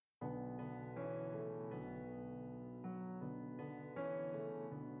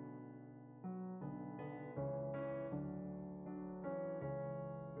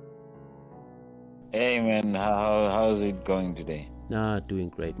Hey man, how's it going today? Doing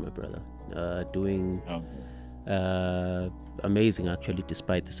great, my brother. Doing Okay. uh, amazing, actually,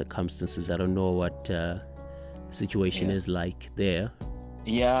 despite the circumstances. I don't know what the situation Yeah. is like there.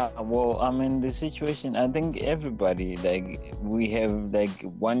 Yeah, well, I mean the situation, I think everybody like we have like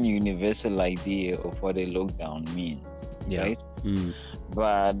one universal idea of what a lockdown means, Yeah. right? Mm,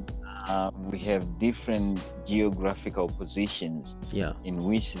 But we have different geographical positions yeah. in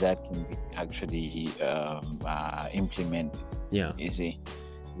which that can be actually implemented. Yeah. You see,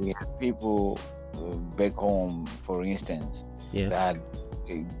 we have people back home, for instance, Yeah. that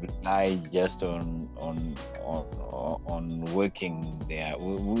rely just on working there.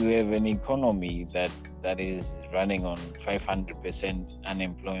 We have an economy that is running on 500%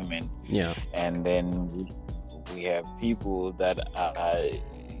 unemployment, Yeah. and then we have people that are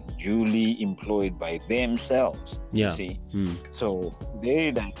duly employed by themselves. You Yeah. see, Mm, so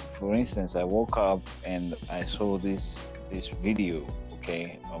today, like for instance, I woke up and I saw this video,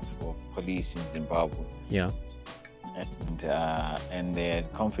 okay, of police in Zimbabwe, yeah. and they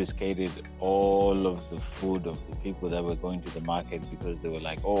had confiscated all of the food of the people that were going to the market because they were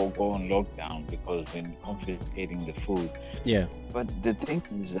like, "Oh, go on lockdown," because when confiscating the food. Yeah. But the thing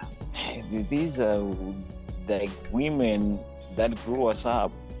is, these are like women that grew us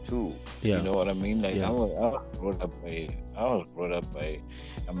up too. You Yeah. know what I mean? Like Yeah. I was brought up by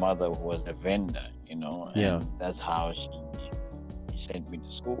a mother who was a vendor. Yeah. And that's how she sent me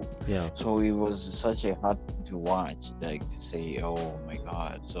to school. Yeah. So it was such a hard thing to watch, like to say, "Oh my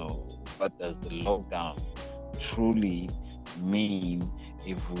God!" So what does the lockdown truly mean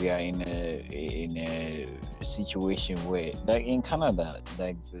if we are in a situation where, like in Canada,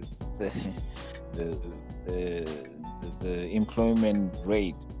 like the the the, the employment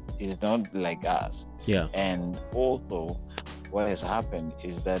rate is not like us. Yeah. And also, what has happened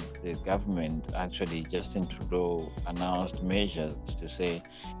is that the government, actually, Justin Trudeau, announced measures to say,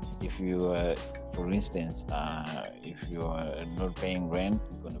 if you for instance, if you are not paying rent,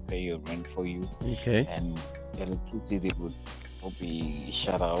 we're going to pay your rent for you, Okay. and electricity will be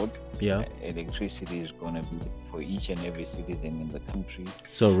shut out. Yeah. Electricity is going to be for each and every citizen in the country.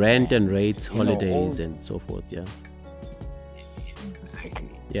 So rent and And rates, all holidays, and so forth. Yeah. exactly.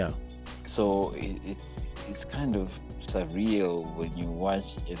 Yeah. So it's kind of surreal when you watch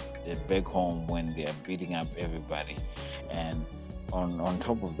it back home when they are beating up everybody, and on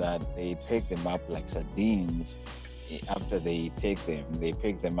top of that, they pick them up like sardines. After they pick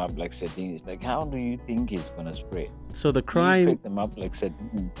them up like sardines. Like, how do you think it's gonna spread? So You pick them up like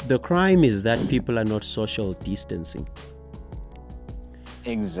sardines. the crime is that people are not social distancing.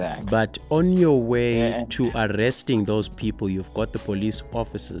 Exactly. But on your way And to arresting those people, you've got the police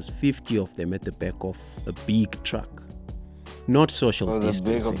officers, 50 of them at the back of a big truck. Not social for the big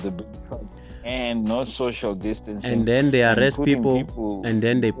distancing. of the big truck, and not social And distancing, then they and arrest putting people people, and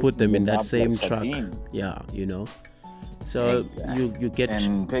then they put picking them in them that up like same truck. sardines. Yeah. So Exactly. you get,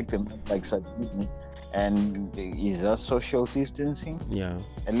 And pick them up like sardines. And is that social distancing? yeah,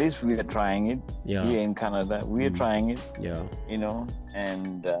 At least we are trying it yeah, here in Canada. We are trying it, yeah.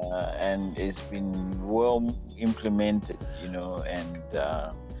 and it's been well implemented, and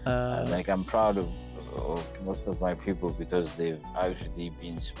Uh, like I'm proud of most of my people because they've actually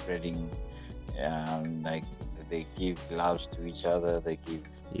been spreading, like they give gloves to each other, they give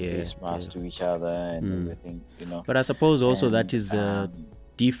yeah, face yeah. masks to each other and everything, But I suppose also that and is the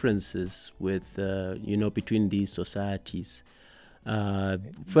differences with, between these societies.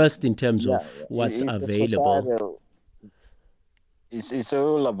 First, in terms yeah, of what's it's a available. societal. It's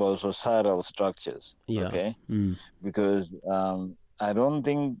all about societal structures, Yeah. okay? Mm. Because I don't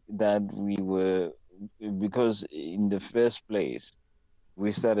think that we were, because in the first place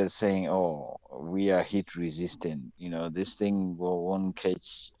we started saying, "Oh, we are heat resistant. This thing won't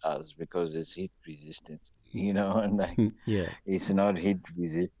catch us because it's heat resistance." And like Yeah. it's not heat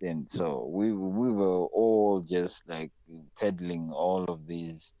resistant. So we were all just like peddling all of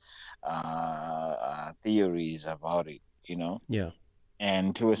these theories about it. Yeah.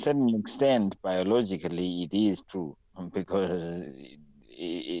 And to a certain extent, biologically, it is true because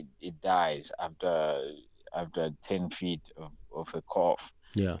it dies after 10 feet of a cough.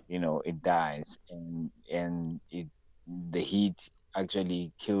 Yeah. It dies, and the heat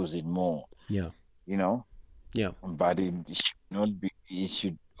actually kills it more. Yeah. You know, Yeah. but it should not be. It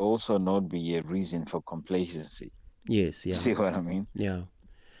should also not be a reason for complacency. Yes. You Yeah. see what I mean? Yeah.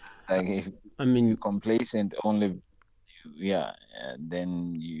 Like if I you're mean, complacent only, yeah,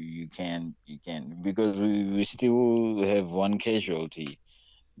 then you can because we still have one casualty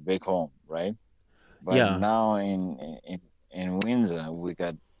back home, right? But yeah. now in Windsor we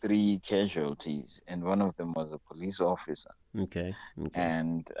got 3 casualties, and one of them was a police officer. Okay. Okay.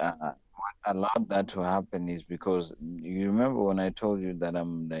 And what allowed that to happen is because you remember when I told you that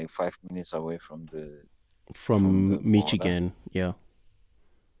I'm like 5 minutes away from From the border. Michigan. Yeah.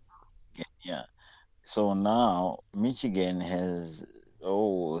 Yeah. So now Michigan has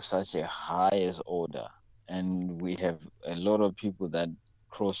such a highest order, and we have a lot of people that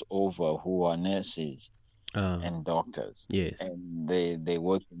cross over who are nurses Uh. and doctors, Yes. and they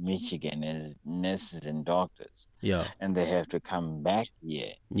work in Michigan as nurses and doctors, Yeah. and they have to come back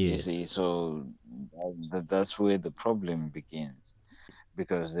here. You Yes. see, so that's where the problem begins,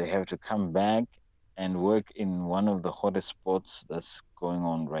 because they have to come back and work in one of the hottest spots that's going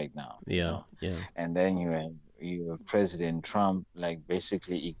on right now, Yeah. Yeah. and then you have President Trump like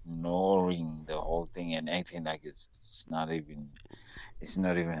basically ignoring the whole thing and acting like it's not even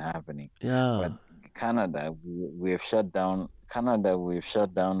happening. But Yeah. Canada, we've shut down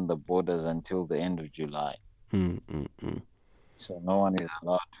the borders until the end of July. Mm, mm, mm. So no one is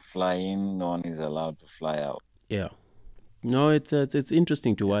allowed to fly in, no one is allowed to fly out. Yeah. No, it's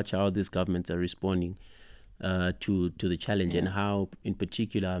interesting to Yeah. watch how these governments are responding to the challenge, and Yeah. how, in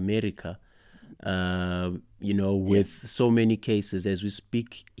particular, America, Yeah. with so many cases as we speak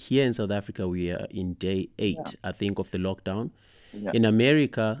here in South Africa, we are in day Yeah. 8, I think, of the lockdown. Yeah. In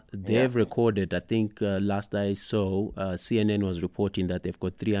America, Yeah. they've recorded, I think, last I saw, CNN was reporting that they've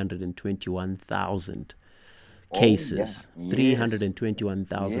got 321,000 Oh yeah. cases, Yes. Yes.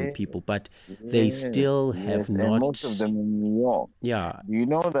 321,000 Yes. people, but they Yes. still have Yes. And most of not. them in New York. Yeah. Do you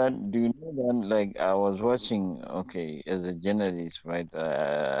know that? Do you know that? Like I was watching. Okay, as a journalist, right?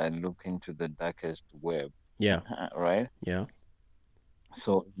 I look into the darkest web, Yeah. right? Yeah.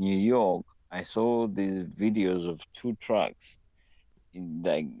 So New York, I saw these videos of 2 trucks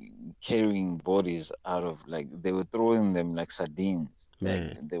like carrying bodies out of, like they were throwing them like sardines. Like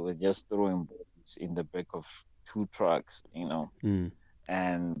Man. they were just throwing bodies in the back of 2 trucks. Mm.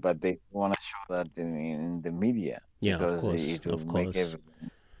 And but they want to show that in the media Yeah, of because course, it will of make course.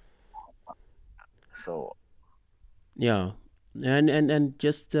 everything so. Yeah, and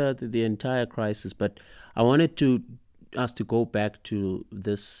just the entire crisis. But I wanted to us to go back to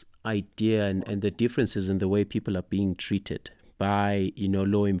this idea, and the differences in the way people are being treated by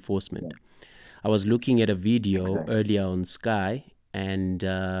law enforcement. Yeah, I was looking at a video exactly. earlier on Sky, and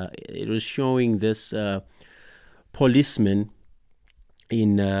it was showing this policeman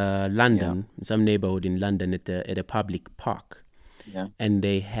in Yeah, London, some neighborhood in London, at a public park, yeah, and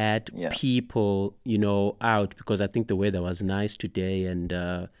they had yeah. people, out, because I think the weather was nice today, and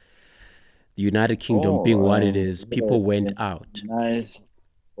the United Kingdom being Oh, what it and is, people went been out. nice.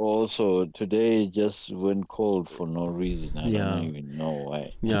 Also, today just went cold for no reason. I don't Yeah, even know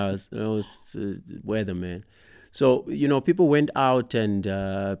why. yeah, it was weather, man. So people went out, and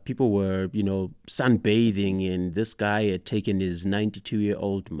people were sunbathing, and this guy had taken his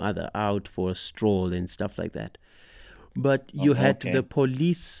 92-year-old mother out for a stroll and stuff like that. But you Oh, had the okay.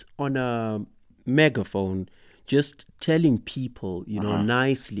 police on a megaphone just telling people, Uh-huh.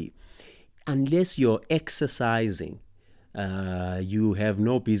 nicely, unless you're exercising, you have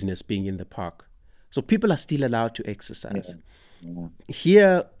no business being in the park. So people are still allowed to Yeah. exercise. Yeah.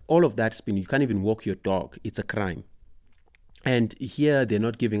 Here, all of that's been, you can't even walk your dog. It's a crime. And here, they're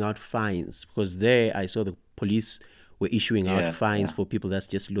not giving out fines, because there I saw the police were issuing out Yeah. fines Yeah. for people that's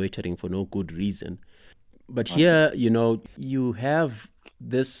just loitering for no good reason. But Okay. here, you have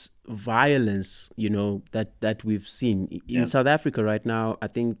this violence, that we've seen in Yeah. South Africa right now. I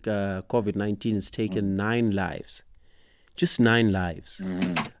think COVID-19 has Mm. taken 9 lives, just 9 lives,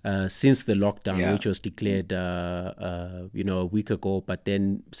 Mm-hmm. since the lockdown, Yeah. which was declared, a week ago. But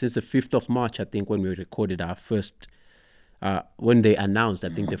then since the 5th of March, I think, when we recorded our first, when they announced, I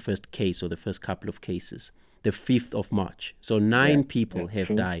think, the Mm-hmm. first case, or the first couple of cases, the 5th of March. So Yeah. nine Yeah. people have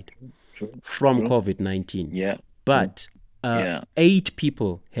True. died True. from True. COVID 19. Yeah. True. But Yeah. 8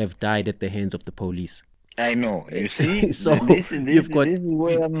 people have died at the hands of the police. I know. You see, So you've got this is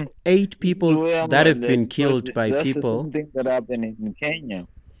where I'm. eight This is people where I'm that have been because killed by that's the same people. thing that happened in Kenya.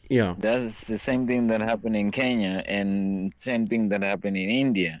 Yeah. That's the same thing that happened in Kenya and same thing that happened in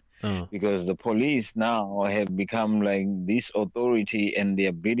India. Uh, Because the police now have become like this authority and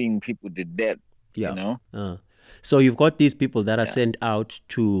they're beating people to death, you yeah. know? So you've got these people that are Yeah. sent out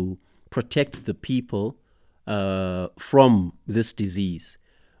to protect the people from this disease,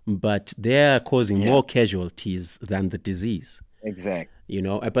 but they're causing Yeah. more casualties than the disease. Exactly.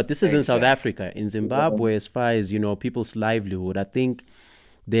 But this is in South Exactly. Africa. In So Zimbabwe, as far as people's livelihood, I think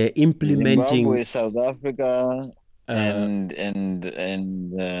they're implementing. Zimbabwe, South Africa, Uh, and and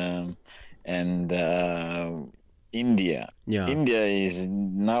and um, and India. Yeah. India is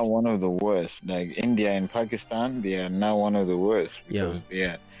now one of the worst. Like India and Pakistan, they are now one of the worst Yeah.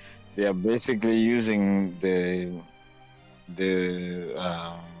 because they are basically using the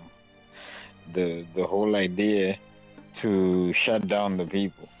the whole idea to shut down the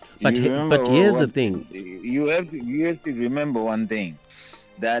people. You remember But here's the what thing. you have to remember one thing,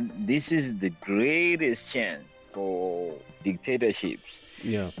 that this is the greatest chance for dictatorships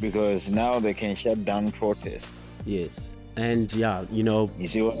Yeah. because now they can shut down protests. Yes. And yeah, you know, You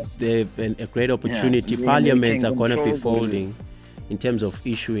see what? they've a great Yeah, opportunity. they Parliaments can are going to be control folding in terms of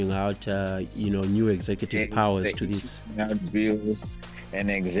issuing out, new executive powers the to this. issuing out bills and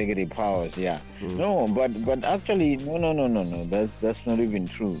executive powers. Yeah, Mm. no, but actually, no. That's not even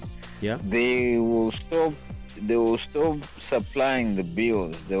true. Yeah. They will stop. They will stop supplying the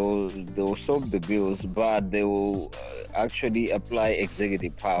bills. They will stop the bills, but they will actually apply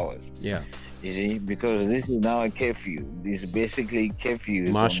executive powers. Yeah. You see, because this is now a curfew. This basically curfew is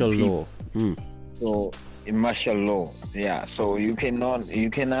on Martial people. law. Mm. So in martial law, yeah. So you cannot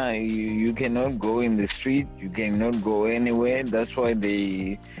go in the street. You cannot go anywhere. That's why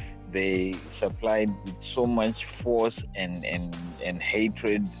they supplied with so much force and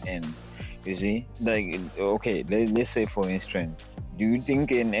hatred, and you see, like, okay, let's say for instance, do you think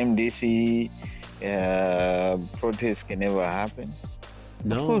an MDC protest can ever happen? Of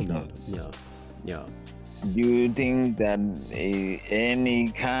No, course no, not. yeah, yeah, Do you think that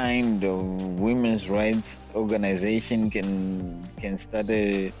any kind of women's rights organization can start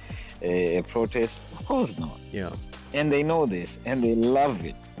a protest? Of course not. yeah, And they know this, and they love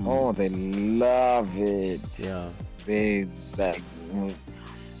it. Oh, they love it. yeah, They like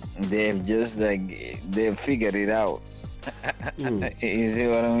they've just like they've figured it out. You see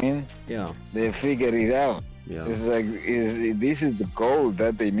what I mean? yeah, They figured it out. yeah, It's like this is the gold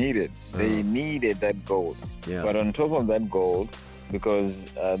that they needed. They needed that gold. yeah, But on top of that gold, because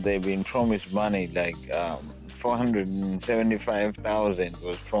they've been promised money, like 475,000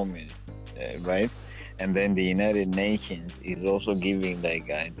 was promised, right? And then the United Nations is also giving, like,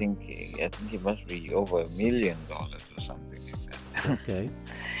 I think it must be over $1 million or something like that. okay.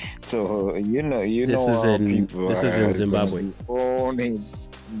 So This is how in people this is in are gonna Zimbabwe. be owning.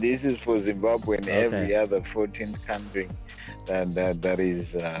 This is for Zimbabwe and Okay. every other 14th country that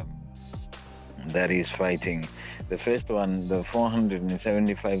is fighting. The first one, the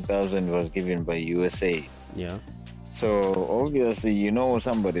 475,000, was given by USA. Yeah. So obviously,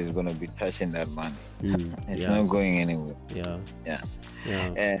 somebody's gonna be touching that money. It's Yeah. not going anywhere. Yeah. Yeah.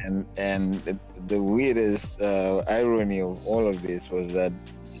 Yeah. And the weirdest irony of all of this was that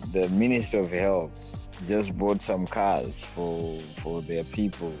the Minister of Health just bought some cars for their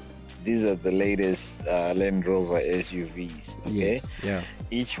people. These are the latest Land Rover SUVs. Okay, Yes. Yeah.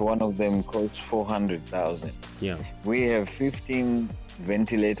 each one of them costs 400,000. Yeah. We have 15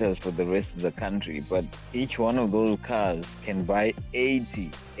 ventilators for the rest of the country, but each one of those cars can buy 80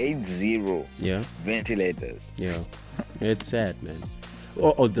 Yeah. ventilators. Yeah. It's sad, man.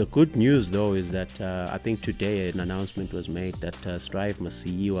 The good news though is that I think today an announcement was made that Strive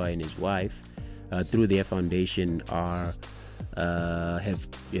Masiyiwa and his wife, through their foundation, have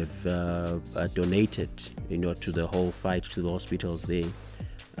donated, to the whole fight, to the hospitals there,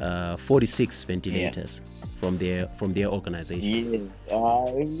 46 ventilators from their organization.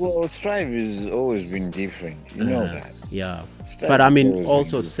 Yes. Well, Strive has always been different. You know that. Yeah. Strive But I has mean, always been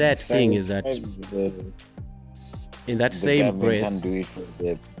also different. sad thing is that in that The same government breath, can't do it for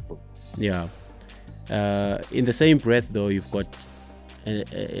their people. yeah. In the same breath, though, you've got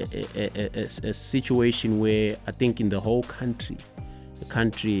a situation where I think in the whole country, a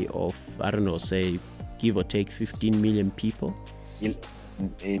country of, I don't know, say, give or take 15 million people.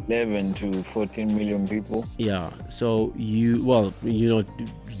 11 to 14 million people. Yeah. So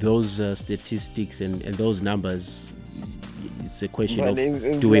those statistics and those numbers, it's a question But of,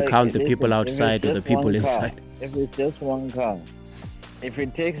 if do we like, count the listen, people if outside it's or the just people one car, inside? if it's just one car, if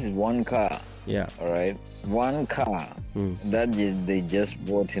it takes one car, Yeah. all right, one car that they just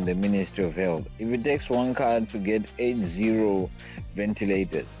bought in the Ministry of Health, if it takes one car to get 80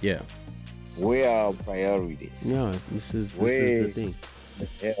 ventilators, Yeah. where are our priorities? Yeah. This is Where the thing. the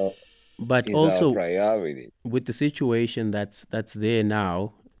hell But is our also, priority? with the situation that's there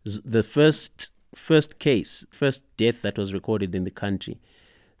now, the first death that was recorded in the country,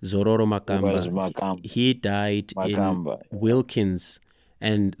 Zororo It was Makamba, Makamba. he died in Makamba. Wilkins,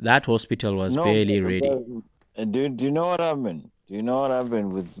 and that hospital was No, barely ready. do you know what happened? Do you know what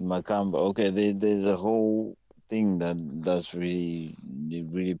happened with Makamba? Okay, there's a whole thing that's really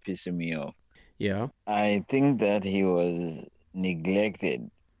pissing me off. Yeah. I think that he was neglected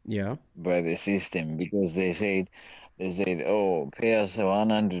Yeah. by the system because they said, oh, pay us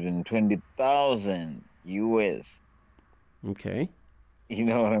 120,000 US. Okay. You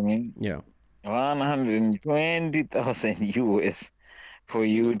know what I mean? Yeah. 120,000 US for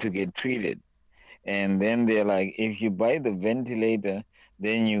you to get treated. And then they're like, if you buy the ventilator,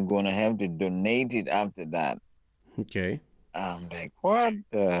 then you're gonna have to donate it after that. Okay. I'm like, what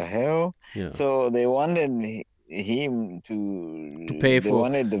the hell? Yeah. So they wanted him To pay they for,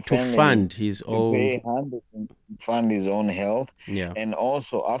 wanted the to family fund his to own. pay 100 and fund his own health, Yeah. and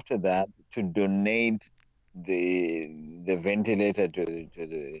also after that to donate the ventilator to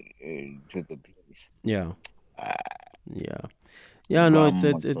the place. Yeah. Ah, Yeah. Yeah, no, it's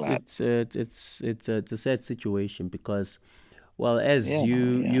bum it's it's clap. it's uh, it's a sad situation because, well, as Yeah,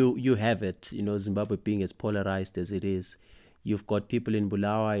 you yeah, you you have it, Zimbabwe being as polarized as it is, you've got people in yeah.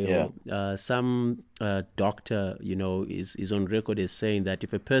 Bulawayo. Some doctor, is on record as saying that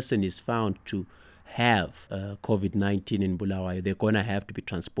if a person is found to have COVID-19 in Bulawayo, they're gonna have to be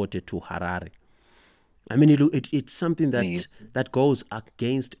transported to Harare. I mean, it's something that It's, that goes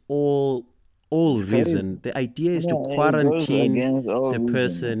against all it's crazy. reason. The idea is to Yeah, it goes quarantine against all the reason,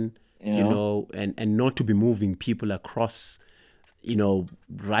 person, you know. and not to be moving people across,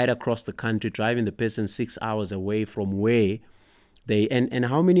 right across the country, driving the person 6 hours away from where they and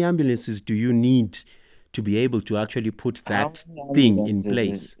how many ambulances do you need to be able to actually put How that many thing in ambulances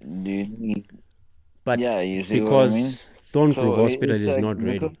place? do you need? But Yeah, you see what I mean? because Thorngrove So Hospital it's is like not because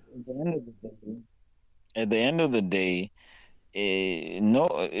ready. at the end of the day, no,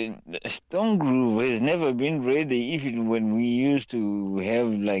 Stone Groove has never been ready. Even when we used to have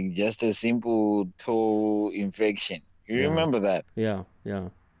like just a simple toe infection, you Yeah, remember that? yeah, yeah,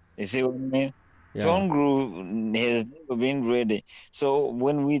 You see what I mean? yeah. Stone Groove has never been ready. So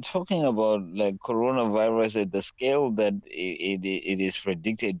when we're talking about like coronavirus at the scale that it is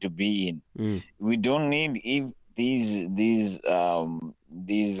predicted to be in, Mm, we don't need if these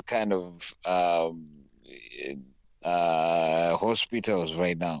kind of hospitals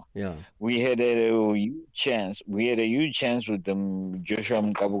right now. yeah. We had a huge chance. We had a huge chance with the Joshua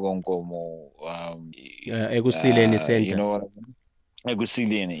Mkabugonkomo. Egusileni You Center. know what I mean?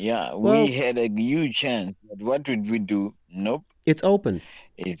 Agusilian. Yeah, we Well, had a huge chance. But what did we do? Nope. it's open.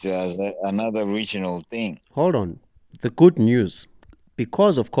 It was another regional thing. Hold on. The good news,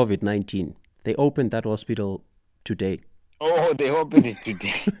 because of COVID-19, they opened that hospital today. Oh, they opened it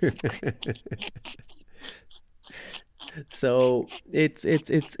today. So it's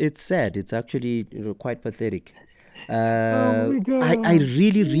sad. It's actually quite pathetic. Oh my I god.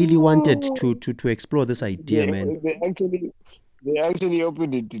 really really wanted Oh. to explore this idea, They man. they actually they actually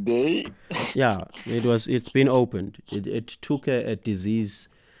opened it today. Yeah, it's been opened. It took a disease,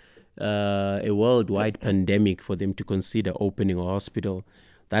 a worldwide pandemic for them to consider opening a hospital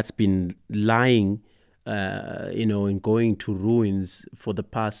that's been lying, and going to ruins for the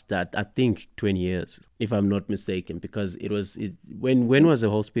past, I think, 20 years, if I'm not mistaken, because when was the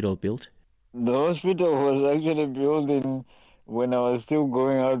hospital built? The hospital was actually built in when I was still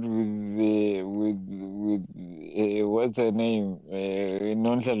going out with the with what's her name,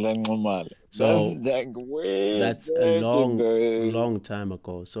 Nonhlanhla Nxumalo. That's So like way that's a back in long, the long time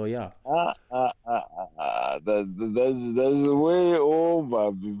ago. So yeah, that's way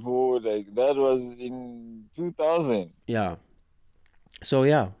over before, like that was in 2000. yeah. So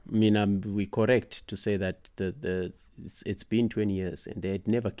yeah, I mean, we correct to say that it's been 20 years and they had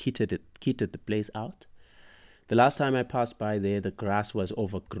never kitted the place out. The last time I passed by there, the grass was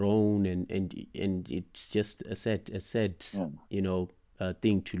overgrown, and it's just a sad Yeah.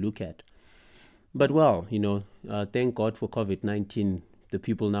 thing to look at. But well, thank God for COVID-19. The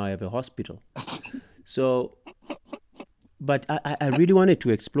people now have a hospital. So, but I really wanted to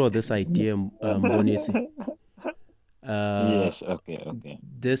explore this idea, Mbonisi. Uh, Yes, okay, okay.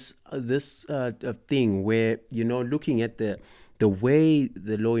 this thing where looking at the way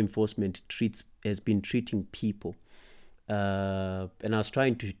the law enforcement treats has been treating people, and I was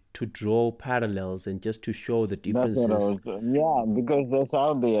trying to draw parallels and just to show the That's what I differences. was. Yeah, because that's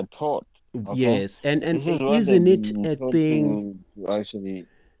how they are taught. Okay, Yes, and this is what they've isn't it been a taught thing? to actually.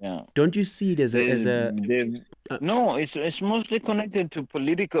 Yeah, Don't you see it as a they as a they. uh, No, it's mostly connected to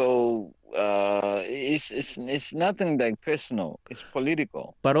political. It's nothing like personal. It's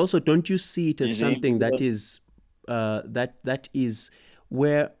political. but also don't you see it as You see, something that because is that is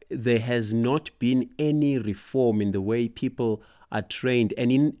where there has not been any reform in the way people are trained,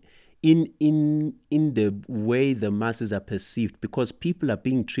 and in the way the masses are perceived, because people are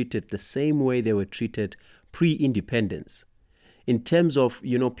being treated the same way they were treated pre-independence, in terms of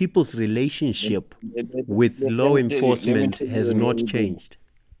people's let, relationship let, let, with let law me tell you. Let me enforcement tell you has a not very good. changed.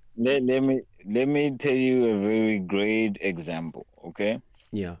 let me tell you a very great example. Okay,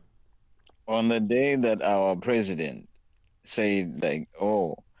 Yeah. on the day that our president said like,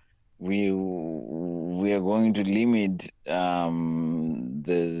 oh, we are going to limit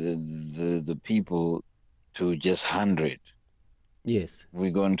the people to just 100. Yes.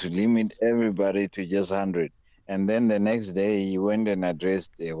 We're going to limit everybody to just 100. And then the next day he went and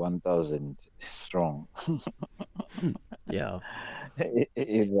addressed the 1,000 strong Yeah.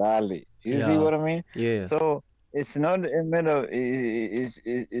 rally. You see Yeah. what I mean? Yeah. So it's not a matter.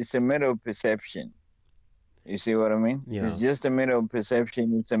 It's a matter of perception. You see what I mean? Yeah. It's just a matter of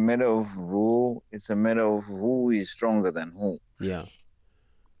perception. It's a matter of rule. It's a matter of who is stronger than who. Yeah.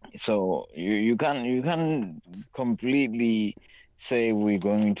 So you can't completely say we're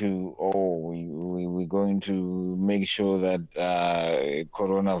going to, we're going to make sure that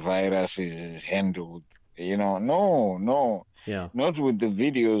coronavirus is handled. No, Yeah. not with the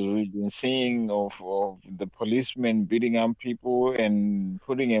videos we've been seeing of the policemen beating up people and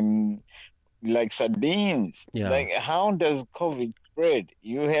putting them like sardines. Yeah. Like, how does COVID spread?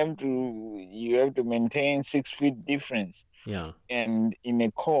 You have to maintain 6 feet difference, Yeah. and in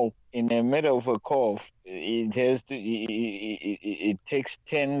the middle of a cough, it takes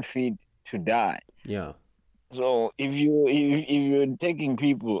 10 feet to die. Yeah. So if you're taking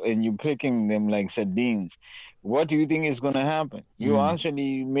people and you're picking them like sardines, what do you think is going to happen? You're Mm.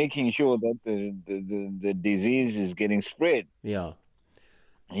 actually making sure that the disease is getting spread. Yeah.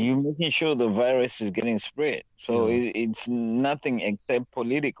 You're making sure the virus is getting spread. So Yeah. it's nothing except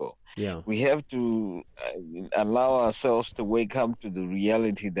political. Yeah. We have to allow ourselves to wake up to the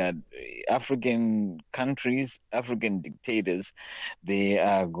reality that African countries, African dictators, they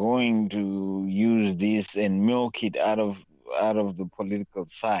are going to use this and milk it out of the political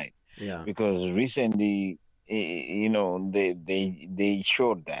side. Yeah. Because recently, they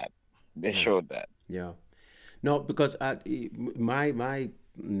showed that. They Yeah. showed that. Yeah. No, because my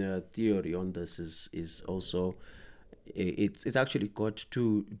theory on this is also it's actually got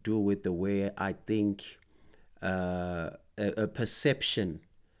to do with the way I think a perception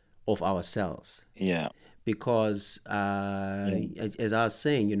of ourselves. Yeah. Because Yeah. as I was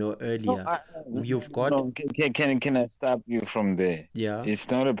saying, No, earlier, no, you've got no. Can I stop you from there? yeah, It's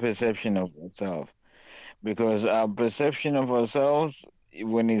not a perception of ourselves, because our perception of ourselves,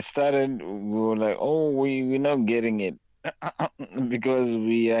 when it started, we were like, oh, we're not getting it because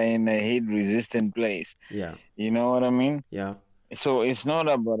we are in a heat-resistant place. yeah, You know what I mean? yeah. So it's not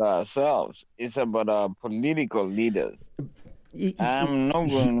about ourselves. It's about our political leaders. I'm not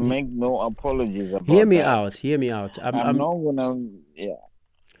going to make no apologies Hear about me that. out. Hear me out. I'm not gonna. Yeah,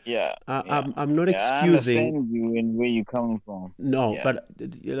 yeah, yeah. I'm not Yeah, I excusing. understand you and where you're coming from. No, Yeah. but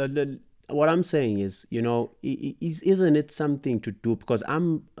what I'm saying is, isn't it something to do? Because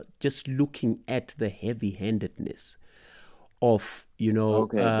I'm just looking at the heavy-handedness of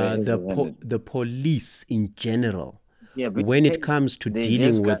Okay, the heavy-handed. the police in general Yeah, but when it hey, comes to they dealing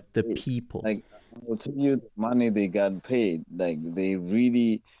just got with the paid. people. Like, I will tell you the money they got paid. Like, they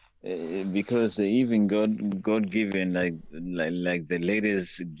really, because they even got given like the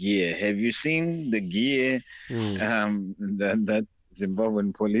latest gear. Have you seen the gear Mm, that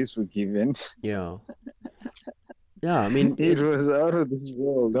Zimbabwean police were given? yeah, yeah. I mean, It was out of this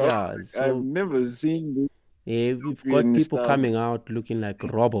world. Oh, yeah. I've So never seen this we've got Ethiopian people stuff. coming out looking like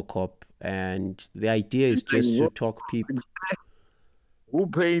RoboCop, and the idea is Like, just to talk people. who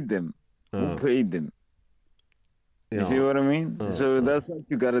paid them? Who Uh, paid them? You see yeah, what I mean? uh, So uh, that's what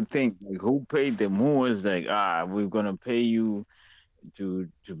you gotta think. Like, who paid them? Who was like, we're gonna pay you to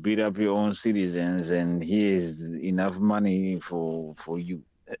beat up your own citizens, and here's enough money for you.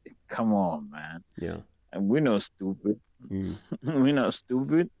 Come on, man. yeah, And we're not stupid. mm, We're not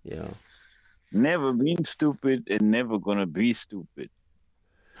stupid. yeah, Never been stupid, and never gonna be stupid.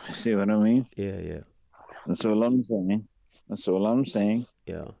 See what I mean? yeah, yeah, That's all I'm saying. That's all I'm saying.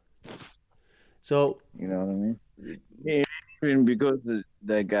 yeah. So, You know what I mean? Yeah, even because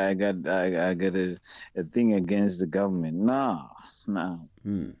that guy I got a thing against the government. Nah, nah.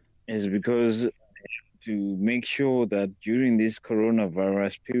 mm, It's because to make sure that during this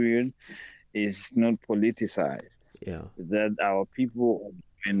coronavirus period is not politicized. yeah, That our people are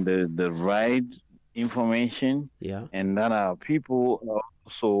given the right information, yeah, and that our people are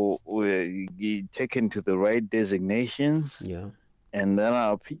also taken to the right designations, yeah, and that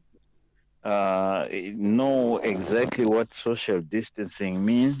our people know exactly what social distancing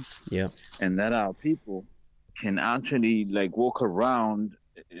means, yeah, and that our people can actually like walk around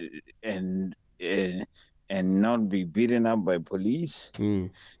and uh, and not be beaten up by police. mm,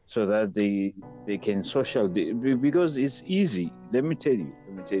 so that they can because it's easy. Let me tell you,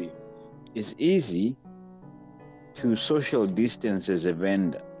 it's easy to social distance as a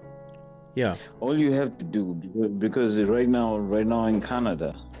vendor. Yeah. All you have to do, because right now in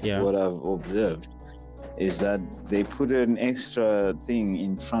Canada, Yeah. what I've observed is that they put an extra thing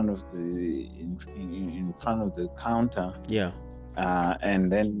in front of the counter. Yeah. And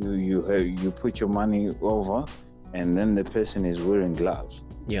then you put your money over, and then the person is wearing gloves.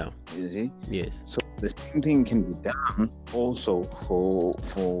 Yeah. You see? Yes. So the same thing can be done also for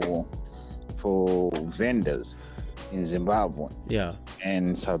vendors in Zimbabwe. Yeah.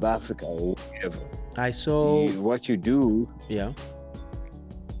 And South Africa or wherever. I saw What you do. Yeah.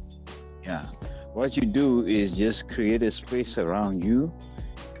 Yeah. What you do is just create a space around you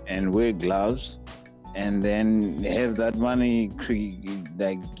and wear gloves, and then have that money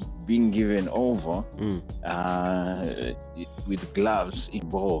being given over with gloves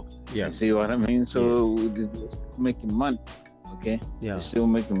involved. Yeah. You see what I mean? So they're still making money. Okay? Yeah. They're still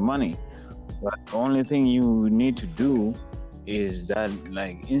making money. But the only thing you need to do is that,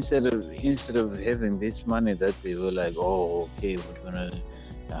 like, instead of having this money that they were like, oh, okay, we're gonna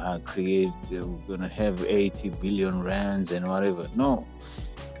we're gonna have 80 billion rands and whatever. No,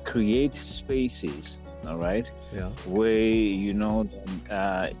 create spaces, all right, where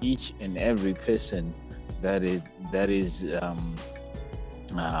each and every person that is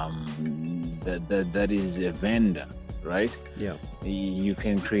a vendor, right? Yeah. You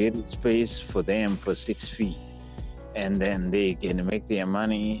can create a space for them for 6 feet, and then they can make their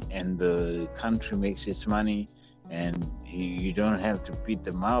money, and the country makes its money, and you don't have to beat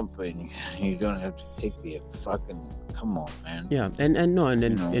them up, and you don't have to take their fucking. Come on, man. Yeah,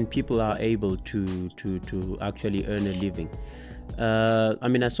 and people are able to actually earn a living. I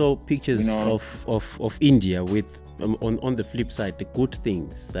mean, I saw pictures of India with on the flip side, the good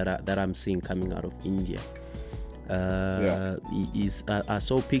things that I'm seeing coming out of India. I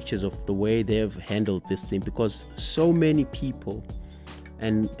saw pictures of the way they've handled this thing, because so many people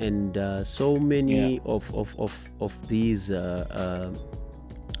and so many of these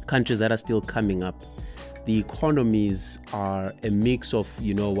countries that are still coming up, the economies are a mix of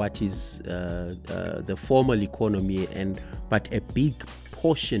what is the formal economy, but a big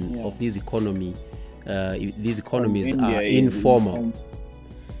portion of these economies are informal.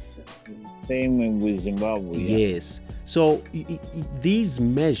 Same with Zimbabwe. Yes. So these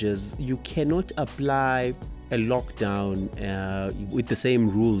measures, you cannot apply a lockdown with the same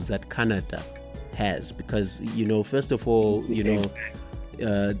rules that Canada has, because first of all,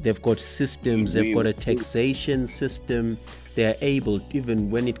 they've got systems, they've got a taxation system. They're able,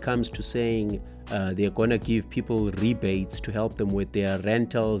 even when it comes to saying they're going to give people rebates to help them with their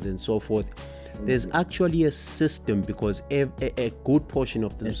rentals and so forth. There's actually a system, because a good portion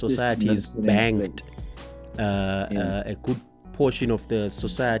of the society is banked. A good portion of the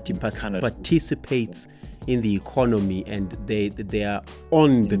society participates in the economy, and they are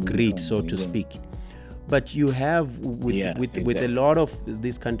on the grid, so to speak. But you have with a lot of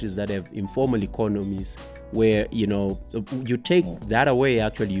these countries that have informal economies, where you take that away.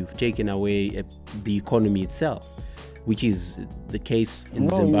 Actually, you've taken away the economy itself, which is the case in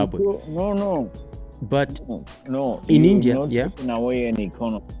Zimbabwe. But in India, taken away an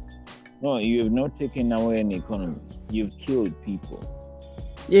economy. No, you have not taken away an economy. You've killed people.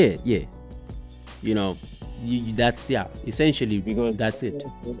 Yeah. Essentially, because that's it.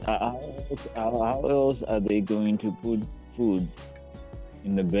 How else are they going to put food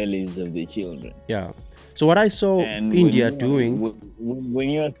in the bellies of the children? Yeah. So what I saw India doing, when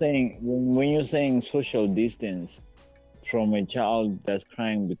you're saying social distance from a child that's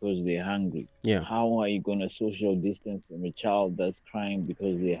crying because they're hungry, how are you going to social distance from a child that's crying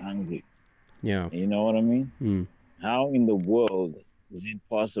because they're hungry? Yeah. You know what I mean? How in the world is it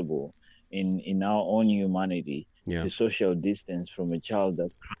possible in our own humanity to social distance from a child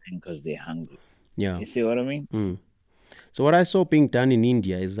that's crying because they're hungry? Yeah. You see what I mean? So what I saw being done in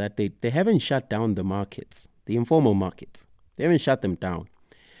India is that they haven't shut down the markets, the informal markets. They haven't shut them down.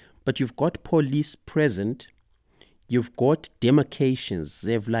 But you've got police present. You've got demarcations.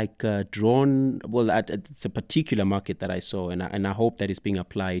 They've drawn, it's a particular market that I saw, and I hope that it's being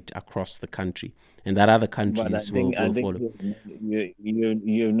applied across the country, and that other countries will follow.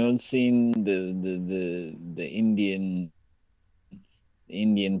 You've not seen the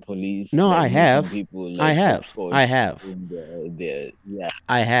Indian police. No, I have. I have.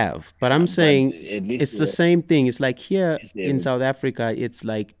 I have. But I'm saying it's the same thing. It's like here in South Africa, it's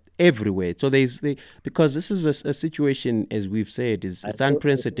like everywhere. So because this is a situation, as we've said, it's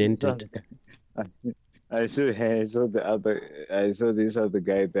unprecedented. I saw this other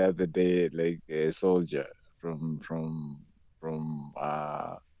guy the other day, like a soldier from from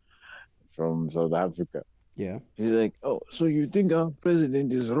uh from South Africa. Yeah. He's like, "Oh, so you think our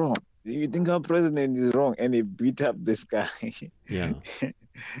president is wrong? You think our president is wrong?" And he beat up this guy, Yeah.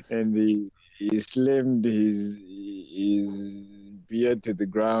 and he slammed his beer to the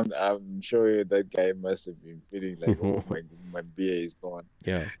ground. I'm sure that guy must have been feeling like, "Oh my beer is gone."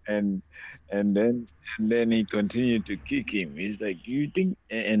 Yeah. And and then and then he continued to kick him. He's like, "You think?"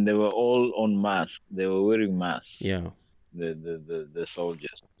 And they were all on mask. They were wearing masks. Yeah. The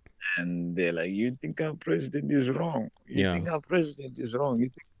soldiers. And they're like, "You think our president is wrong? You Yeah. think our president is wrong? You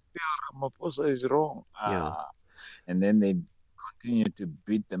think Ramaphosa is wrong?" Yeah. And then they continued to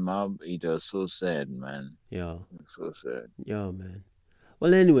beat them up. It was so sad, man. Yeah. It was so sad. Yeah, man.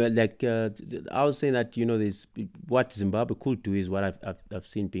 Well, anyway, like I was saying that this what Zimbabwe could do is what I've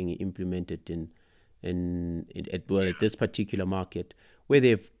seen being implemented at this particular market where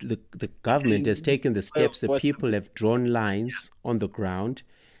the government has taken the Well, steps. The what's people have drawn lines on the ground.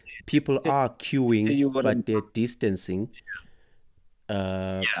 People tell are tell queuing, you what but they're distancing.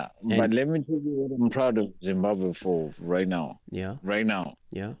 yeah, but And let me tell you what I'm proud of Zimbabwe for right now. yeah, Right now,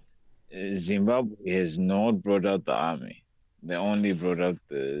 yeah, Zimbabwe has not brought out the army. They only brought out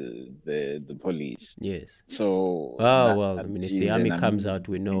the police. yes. So Oh that well, I mean, if the is army an comes amazing out,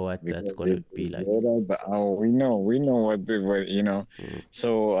 we know thing what that's because gonna if be they like. brought out the we know what you know. Mm.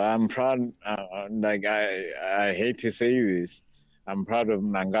 So I'm proud. Like I hate to say this, I'm proud of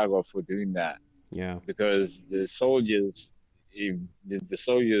Mnangagwa for doing that Yeah, because the soldiers, if the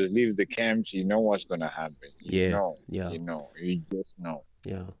soldiers leave the camps, you know what's gonna happen. yeah, yeah, You just know,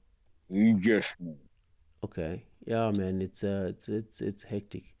 yeah. you just know. Okay. Yeah, man, it's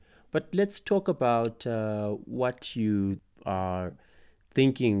hectic. But let's talk about what you are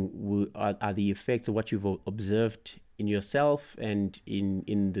thinking are the effects of what you've observed in yourself and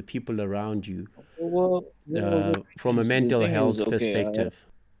in the people around you Well, from a the mental thing is, health okay, perspective.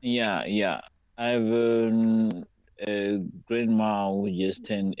 yeah, yeah. I've a grandma who just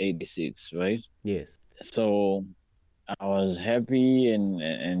turned 86, right? Yes. So I was happy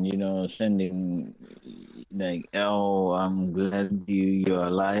and sending like, "Oh, I'm glad you're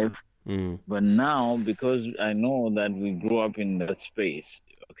alive." Mm. But now because I know that we grew up in that space,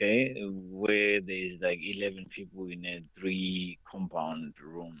 okay, where there's like 11 people in a three compound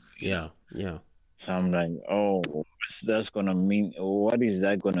room. Yeah. Yeah. So I'm like, "Oh, what's that's gonna mean? What is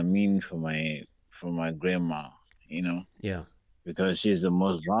that gonna mean for my grandma? You know, Yeah. because she's the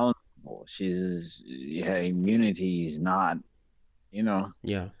most vulnerable. Her immunity is not, you know.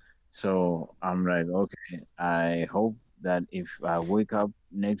 Yeah. So I'm like, okay, I hope that if I wake up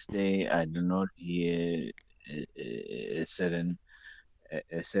next day, I do not hear a certain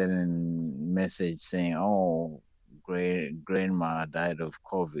message saying, "Oh, grandma died of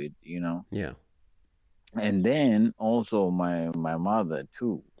COVID." Yeah. And then also my mother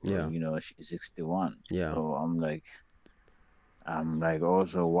too, Yeah. she's 61. Yeah. So I'm like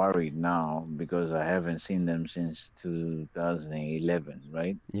also worried now because I haven't seen them since 2011,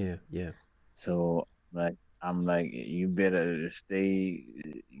 right? Yeah. Yeah. So like I'm like, you better stay,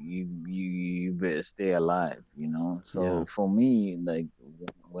 you better stay alive. Yeah. So for me, like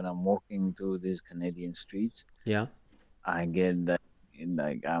when I'm walking through these Canadian streets, Yeah. I get that,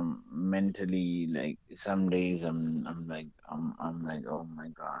 like I'm mentally, like some days I'm like, oh my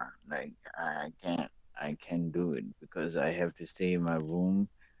God, like I can't do it because I have to stay in my room.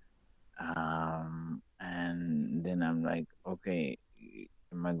 And then I'm like, okay,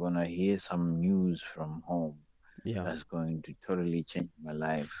 am I gonna hear some news from home Yeah. that's going to totally change my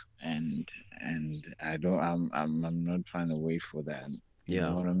life? And I don't I'm not trying to wait for that. You know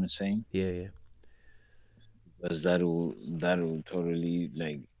Yeah. what I'm saying? Yeah. Yeah. Because that'll totally,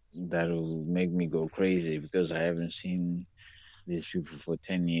 like, that'll make me go crazy because I haven't seen these people for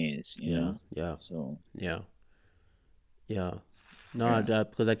 10 years, you Yeah. know? Yeah. So, Yeah. Yeah. No, yeah.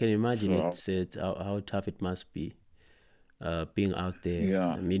 because I can imagine So, it's how tough it must be being out there. yeah,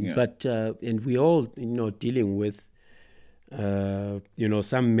 I mean, yeah. but and we all dealing with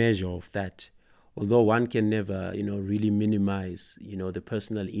some measure of that. Although one can never really minimize the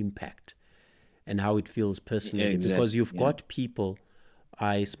personal impact and how it feels personally, because Exactly. you've Yeah. got people.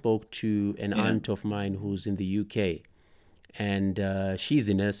 I spoke to an Yeah. aunt of mine who's in the UK, and she's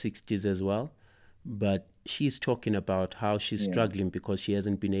in her 60s as well, but she's talking about how she's Yeah. struggling because she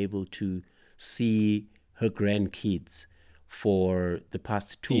hasn't been able to see her grandkids for the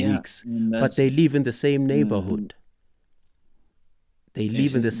past two Yeah. weeks And but that's, they live in the same mm, neighborhood. they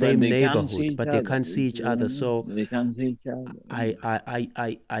live in the But same they can't see neighborhood, each but they other. can't see You each see what I other. mean? So They can't see each other.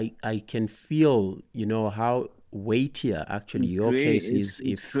 I can feel, how weightier actually your case is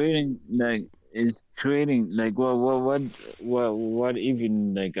It's if, creating like it's creating like what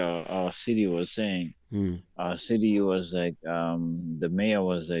even like our city was saying. mm, Our city was like the mayor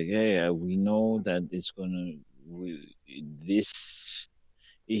was like, hey, we know that this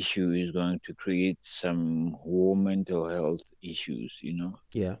issue is going to create some whole mental health issues,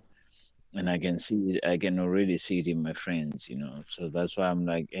 yeah, and I can see it, I can already see it in my friends, so that's why I'm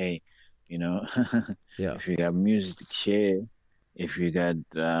like, hey, you know yeah, if you got music to share, if you got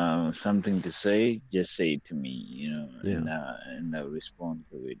something to say, just say it to me, yeah, and I'll respond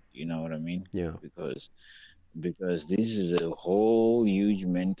to it, you know what I mean? yeah, Because this is a whole huge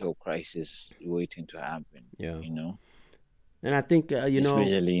mental crisis waiting to happen, yeah. you know And I think,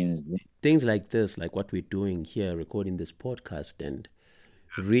 especially in things like this, like what we're doing here, recording this podcast and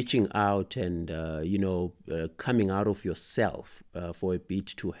reaching out and, coming out of yourself for a bit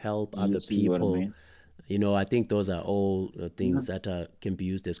to help you other see what I people. mean. I think those are all Yeah. things that can be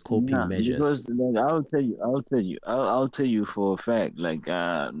used as coping Yeah, measures. because like I'll tell you for a fact, like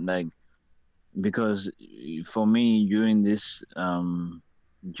because for me during this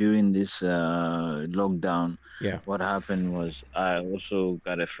lockdown, Yeah, what happened was I also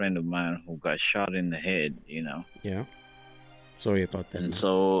got a friend of mine who got shot in the head, yeah. Sorry about that, and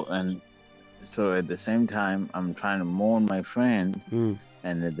man. so at the same time I'm trying to mourn my friend, Mm,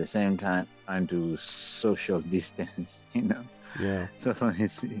 and at the same time trying to social distance, yeah, so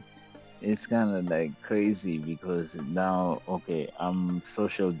it's kind of like crazy because now, okay, I'm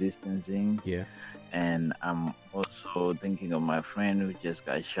social distancing yeah, and I'm also thinking of my friend who just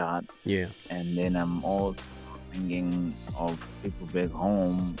got shot. yeah. And then I'm also thinking of people back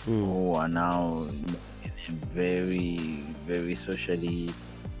home Mm, who are now very, very social. You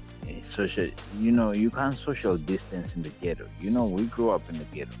can't social distance in the ghetto. We grew up in the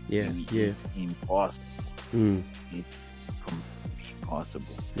ghetto. yeah, yeah. It's impossible. Mm, It's completely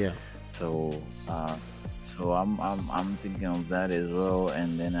impossible. yeah, So, I'm thinking of that as well,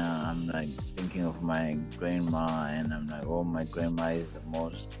 and then I'm like thinking of my grandma, and I'm like, oh, my grandma is the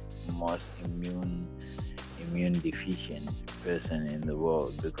most immune deficient person in the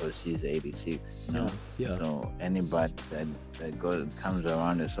world because she's 86. yeah, yeah. So anybody that comes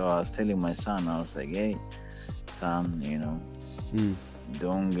around it. So I was telling my son, I was like, hey, son, Mm,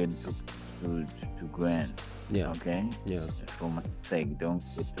 don't get too grand, yeah, okay? yeah, For my sake, don't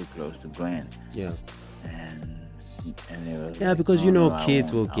get too close to Gwen. yeah. And and it was Yeah, like, because no, no, I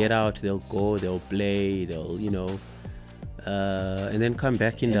kids won't. will get out, they'll go, they'll play, they'll, and then come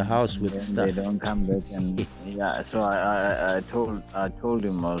back in the house And with then they stuff. don't come back, and yeah. So I told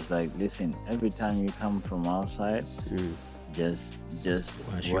him, I was like, listen, every time you come from outside, Mm. just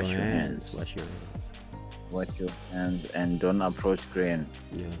Wash your hands, hands. Wash your hands. wash your hands, and don't approach Gwen.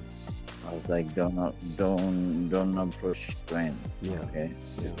 Yeah, I was like, don't approach Gwen, yeah, okay?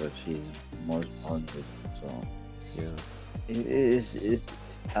 yeah, Because she's most vulnerable. So. yeah, It's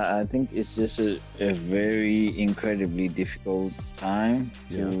I think it's just a very incredibly difficult time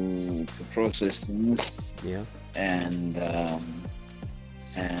yeah, to process things, yeah. and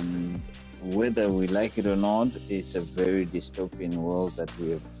whether we like it or not, it's a very dystopian world that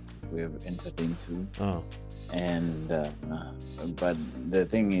we have entered into. Oh, And but the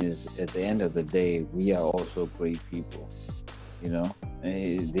thing is, at the end of the day, we are also great people.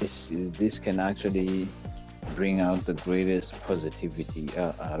 This can actually bring out the greatest positivity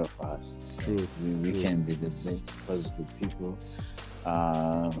out of us. true, We true. can be the best positive people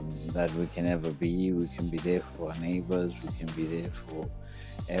that we can ever be. We can be there for our neighbors. We can be there for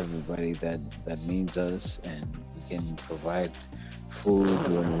everybody that needs us, and we can provide food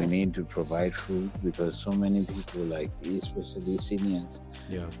when we need to provide food, because so many people, like especially seniors,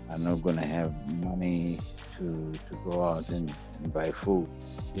 Yeah, are not gonna have money to go out and buy food.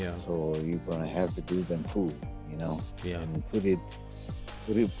 yeah, So you're gonna have to give them food, yeah, and put it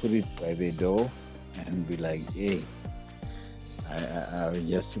by the door, and be like, hey, I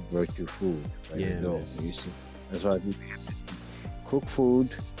just brought you food by the yeah, door. man. You see, that's why people have to cook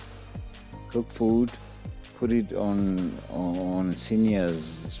food, put it on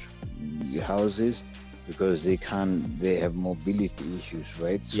seniors' houses, because they have mobility issues,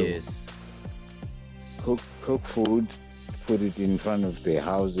 right? So Yes, cook food, put it in front of their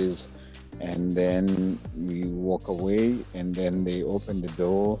houses, and then we walk away, and then they open the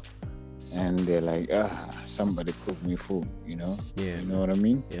door, and they're like, somebody cook me food, yeah, you know man. what I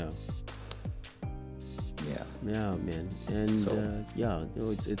mean? Yeah, Yeah. yeah, man. And So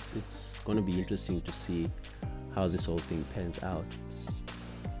it's gonna be interesting to see how this whole thing pans out.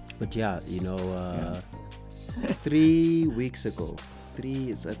 But yeah, 3 weeks ago,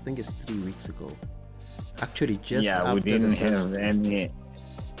 I think it's 3 weeks ago. Actually, just Yeah, we after the didn't first. have any.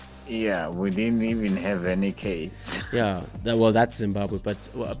 Yeah, we didn't even have any case. Yeah, that's Zimbabwe, but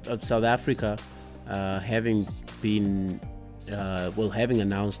South Africa, having been, having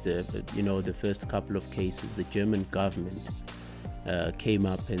announced, the first couple of cases, the German government came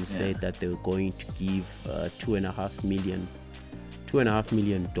up and said that they were going to give $2.5 million,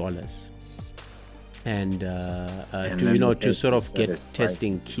 and to sort of get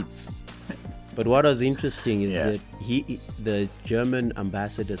testing kits. But what was interesting is that the German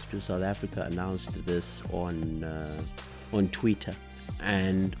ambassadors to South Africa announced this on Twitter,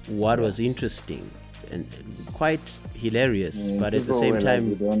 and what was interesting and quite hilarious, but at the same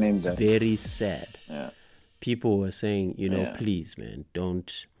time very sad. Yeah. People were saying, please, man,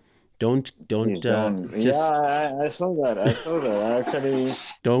 don't Please don't. just. I saw that. I actually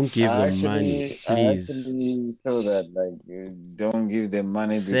don't give them money, please. I actually saw that. Like, don't give them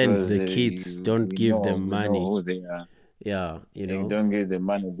money Send because the kids. Don't give them money. We know who they are. Yeah, Don't give them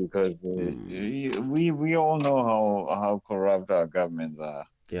money because we all know how corrupt our governments are.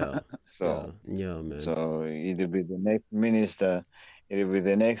 Yeah. So yeah, man. So it'll be the next minister. It'll be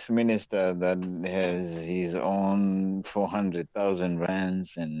the next minister that has his own 400,000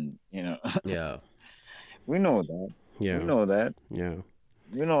 rands, and Yeah. we know that. Yeah. We know that. Yeah.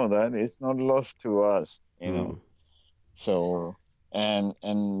 We know that it's not lost to us. So and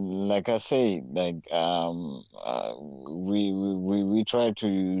like I say, like we try to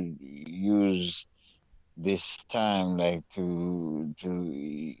use this time like to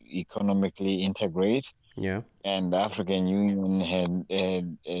economically integrate. Yeah. And the African Union had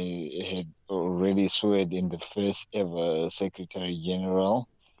already sworn in the first ever Secretary General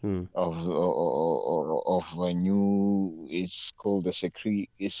of a new. It's called the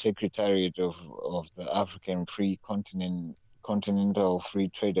Secretariat of the African Continental Free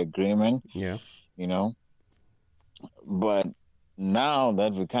Trade Agreement. Yeah. But now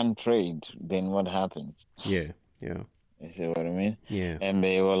that we can't trade, then what happens? Yeah. Yeah. You see what I mean? Yeah. And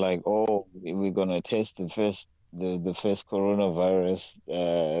they were like, "Oh, we're gonna test the first coronavirus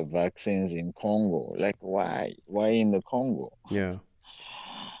vaccines in Congo." Like, why? Why in the Congo? Yeah.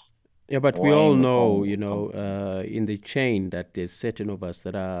 Yeah, but Why we all in the know, Congo? in the chain that there's certain of us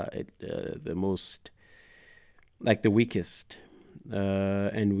that are the most, like the weakest.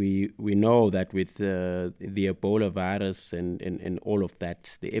 And we know that with the Ebola virus and all of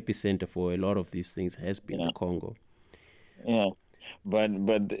that, the epicenter for a lot of these things has been the Congo. Yeah, but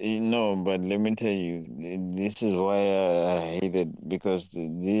let me tell you, this is why I hate it, because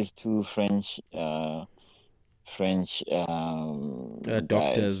these two French doctors,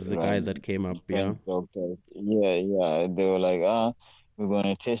 guys, the right? guys that came up, French doctors, they were like, we're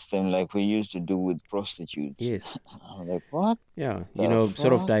gonna test them like we used to do with prostitutes. Yes. I'm like, what? Yeah,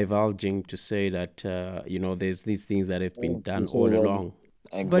 sort of divulging to say that there's these things that have been done all along.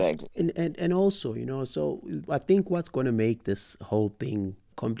 Exactly. But and also, so I think what's going to make this whole thing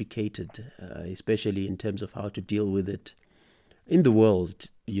complicated, especially in terms of how to deal with it in the world,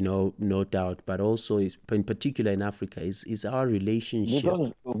 no doubt, but also in particular in Africa, is our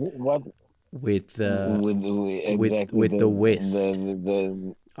relationship with the West.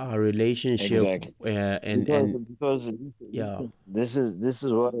 Our relationship, because this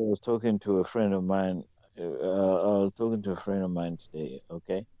is what I was talking to a friend of mine. I was talking to a friend of mine today.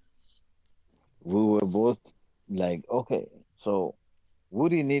 Okay, we were both like, okay, so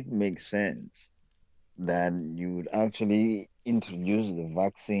wouldn't it make sense that you would actually introduce the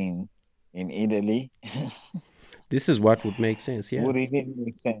vaccine in Italy? This is what would make sense. Yeah. Wouldn't it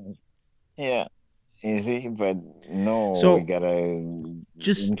make sense? Yeah. You see, but no, so we gotta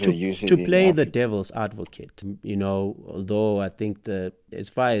just introduce to play the Africa. devil's advocate, although I think that as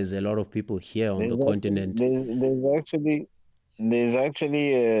far as a lot of people here on the continent, there's actually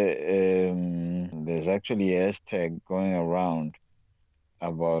a hashtag going around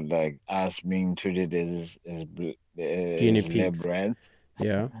about like us being treated as guinea pigs. lab rats.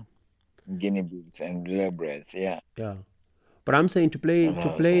 Yeah. Guinea pigs and lab rats. Yeah. Yeah. But I'm saying to play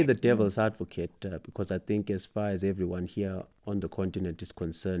the devil's advocate, because I think as far as everyone here on the continent is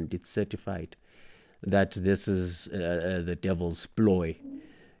concerned, it's certified that this is the devil's ploy,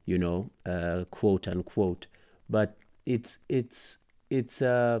 quote unquote. But it's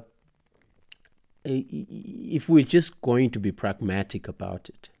if we're just going to be pragmatic about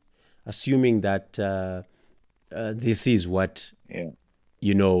it, assuming that this is what it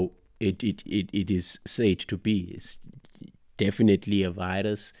is said to be, it's definitely a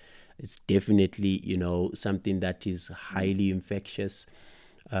virus. It's definitely, something that is highly infectious.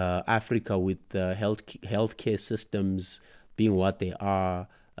 Africa, with healthcare systems being what they are,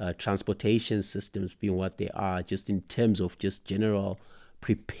 transportation systems being what they are, just in terms of just general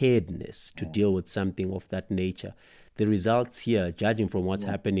preparedness to deal with something of that nature. The results here, judging from what's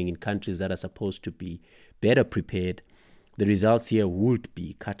happening in countries that are supposed to be better prepared, the results here would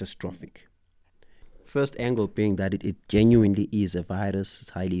be catastrophic. First angle being that it genuinely is a virus.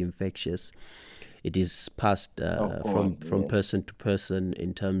 It's highly infectious. It is passed from person to person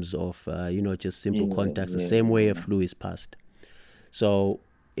in terms of just simple contacts, the same way a flu is passed. So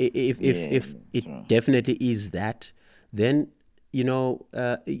if it definitely is that, then it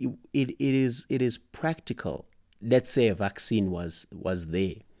is practical. Let's say a vaccine was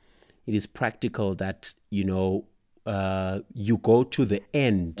there. It is practical that you go to the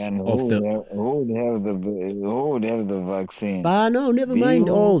end of the. Who would have the vaccine? But no, never mind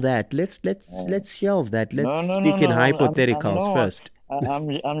all that. Let's shelve that. Let's speak in hypotheticals first.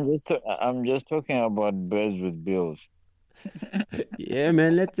 I'm just talking about birds with bills. Yeah,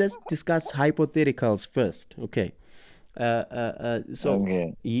 man. Let's discuss hypotheticals first. Okay. So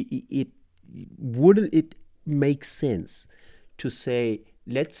it wouldn't it make sense to say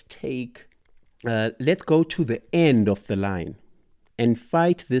let's go to the end of the line and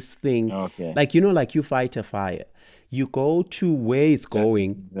fight this thing, like you fight a fire. You go to where it's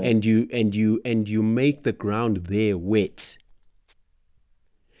going, and you make the ground there wet.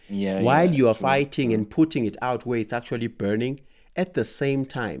 While you are fighting and putting it out where it's actually burning at the same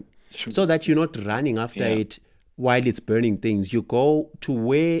time, so that you're not running after it while it's burning things. You go to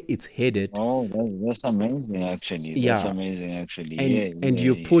where it's headed. Oh, that's amazing, actually. That's amazing, actually. And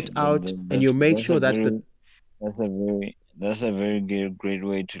you put out, and you make sure that that's a very great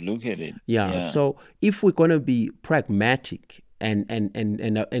way to look at it. So if we're gonna be pragmatic and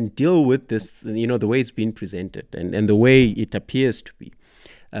deal with this, the way it's been presented and the way it appears to be,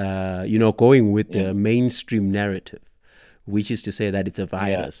 going with the mainstream narrative, which is to say that it's a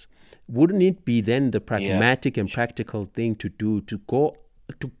virus. Wouldn't it be then the pragmatic and practical thing to do to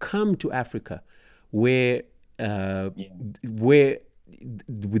come to Africa, where they're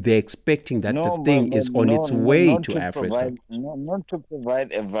expecting that the thing is on its way to Africa? Not to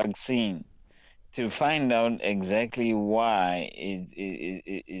provide a vaccine, to find out exactly why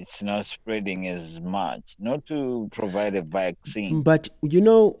it's not spreading as much. Not to provide a vaccine. But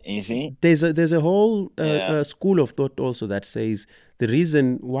you see, there's a whole school of thought also that says the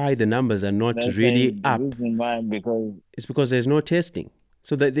reason why the numbers are not really up is because there's no testing.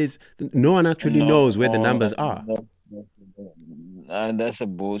 So that no one actually knows where the numbers are. That's a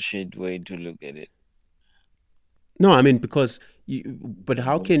bullshit way to look at it. No, I mean, because but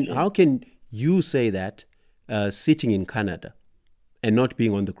how can you say that sitting in Canada and not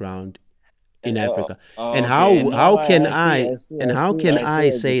being on the ground in Africa? And how can I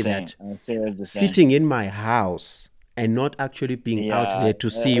say that sitting in my house and not actually being out there to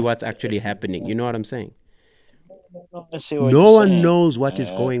see what's actually happening? You know what I'm saying? No one knows what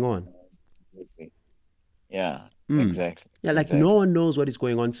is going on. Exactly. No one knows what is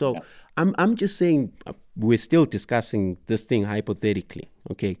going on. So I'm just saying we're still discussing this thing hypothetically,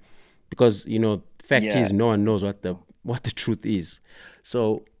 okay? Because fact is no one knows what the truth is.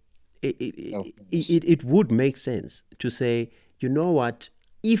 So it would make sense to say, you know what?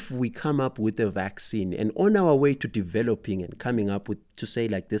 If we come up with a vaccine and on our way to developing and coming up with to say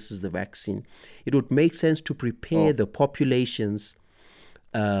like this is the vaccine, it would make sense to prepare the populations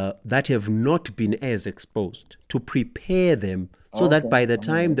that have not been as exposed, to prepare them so that by the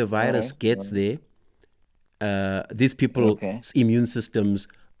time the virus gets there, these people's immune systems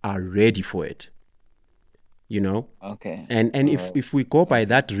are ready for it. And if we go by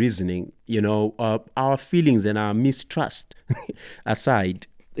that reasoning, our feelings and our mistrust aside,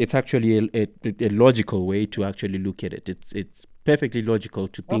 it's actually a logical way to actually look at it. It's perfectly logical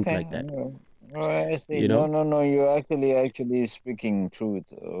to think like that. I see. No, you're actually speaking truth.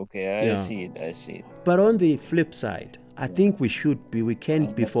 Okay, I see it. But on the flip side, I think we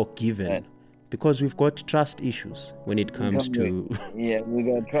can be forgiven because we've got trust issues when it comes to... we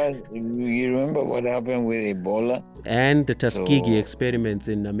got trust. You remember what happened with Ebola? And the Tuskegee experiments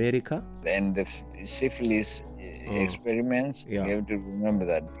in America? And the syphilis experiments. You have to remember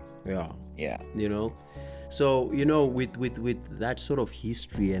that. Yeah. So, with that sort of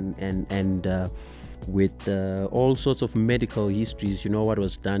history and with all sorts of medical histories, what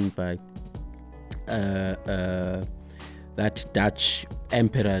was done by that Dutch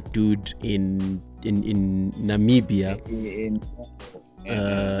emperor dude in Namibia. No,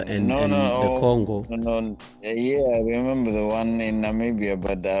 no, and the Congo. no. Yeah, I remember the one in Namibia,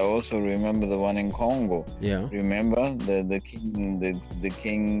 but I also remember the one in Congo. Yeah. Remember the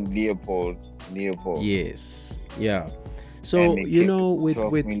King Leopold, Leopold, Yes. Yeah. and So he killed with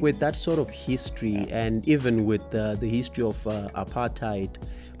 12 with million. that sort of history, Yeah, and even with the history of apartheid,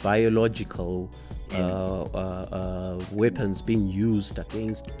 biological yeah, weapons being used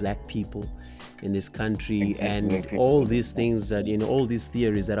against black people in this country, exactly. and all these things that all these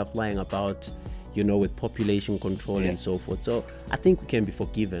theories that are flying about, with population control Yeah, and so forth. So I think we can be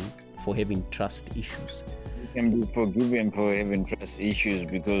forgiven for having trust issues. we can be forgiven for having trust issues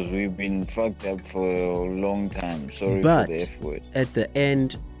because we've been fucked up for a long time. Sorry for the But F word. at the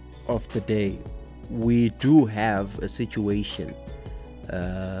end of the day, we do have a situation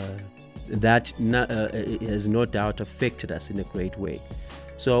uh, that has no doubt affected us in a great way.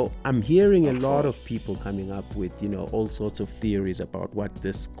 So I'm hearing a Of lot course. of people coming up with all sorts of theories about what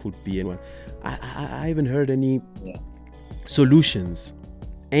this could be and what. I haven't heard any Yeah. solutions,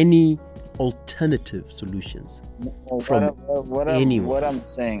 any alternative solutions No, from what anyone. I'm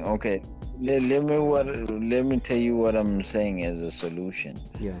saying, okay. Let me tell you what I'm saying as a solution.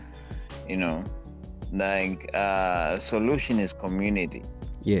 Yeah. You know, like solution is community.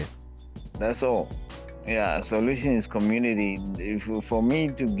 Yeah. That's all. Yeah, solution is community. If for me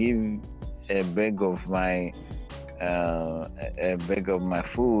to give a bag of my a bag of my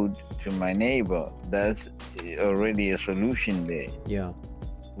food to my neighbor, that's already a solution there. Yeah.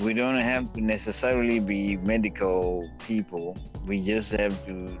 We don't have to necessarily be medical people. We just have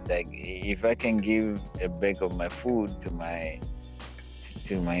to, like, if I can give a bag of my food to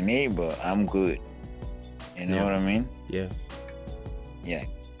my neighbor, I'm good. You know Yeah. what I mean? Yeah. Yeah.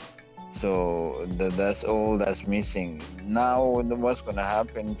 So that's all that's missing. Now, what's gonna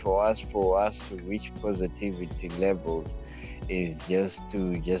happen for us to reach positivity levels is just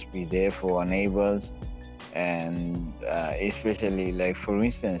be there for our neighbors, and especially, like, for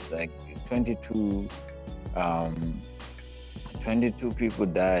instance, like 22 um 22 people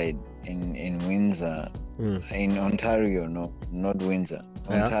died in Windsor, Mm. in Ontario. No, not Windsor,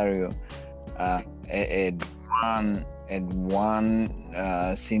 Yeah. Ontario. At one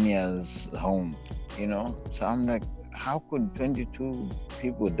senior's home. So I'm like, how could 22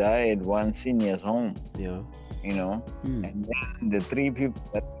 people die at one senior's home? Yeah. You know, Mm. and then the three people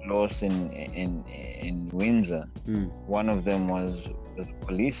that lost in Windsor, Mm. one of them was a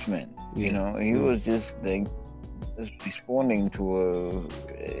policeman. Yeah. He Mm. was just like responding to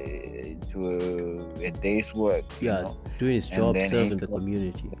a day's work. Yeah. Doing his And job, then serving the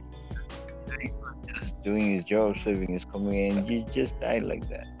community. he was just doing his job, serving his community, and he just died like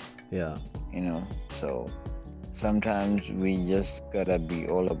that. Yeah. So sometimes we just gotta be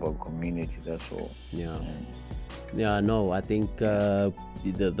all about community. That's all. Yeah. And Yeah. No, I think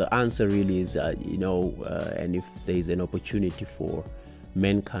the answer really is, and if there's an opportunity for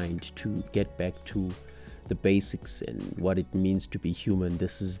mankind to get back to the basics and what it means to be human,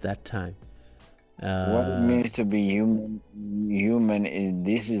 this is that time. what it means to be human is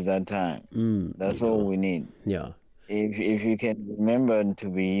this is that time. Mm, That's all we need. yeah. If you can remember to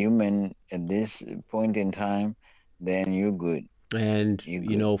be human at this point in time, then you're good. And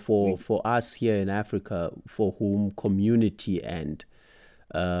You're good. for us here in Africa, for whom community and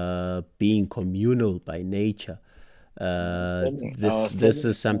being communal by nature, I was this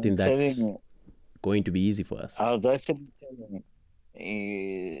is something that's telling, going to be easy for us. I was actually telling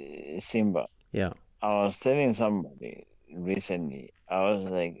Simba. Yeah. I was telling somebody recently. I was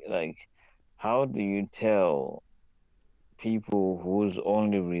like, how do you tell people whose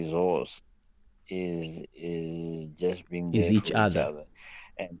only resource is just being Is there each for each other. other,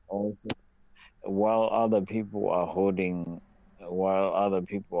 and also while other people are holding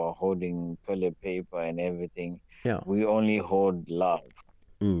toilet paper and everything, Yeah. we only hold love.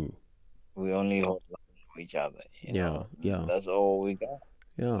 Mm. We only hold love for each other. Yeah. Yeah. That's all we got.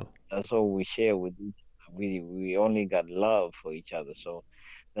 Yeah. That's all we share with each other. We only got love for each other. So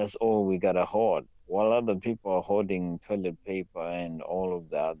that's all we gotta hold. While other people are holding toilet paper and all of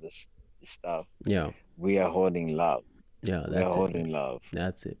the other stuff, Yeah. we are holding love. Yeah. We are That's it, man. holding love.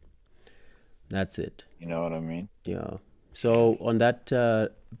 That's it. That's it. You know what I mean? Yeah. Yeah. So on that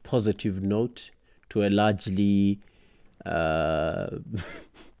positive note, to a largely uh,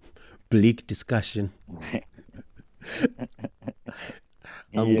 bleak discussion,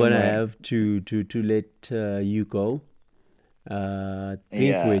 I'm Yeah, gonna man. have to let you go. I think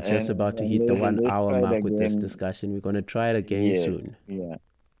Yeah, we're just about to and hit the let's one let's hour try it mark with this again. discussion. We're gonna try it again Yes, soon. yeah.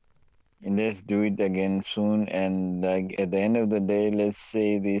 And let's do it again soon. And, like, at the end of the day, let's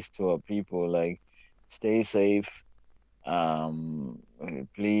say this to our people, like, stay safe,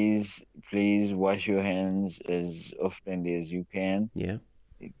 Please wash your hands as often as you can. Yeah.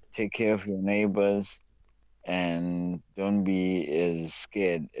 Take care of your neighbors and don't be as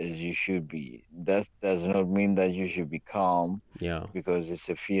scared as you should be. That does not mean that you should be calm Yeah. because it's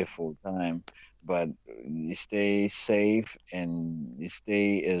a fearful time, but you stay safe and you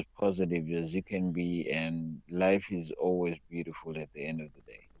stay as positive as you can be, and life is always beautiful at the end of the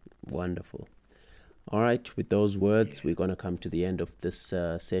day. Wonderful. All right. With those words, Yeah, we're going to come to the end of this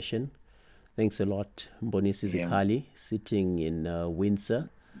session. Thanks a lot, Mbonisi yeah, Zikhali, sitting in Windsor,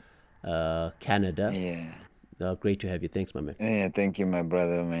 Canada. yeah. Great to have you. Thanks, my man. Yeah, thank you, my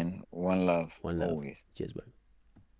brother, man. One love, One love. always. Cheers, bye.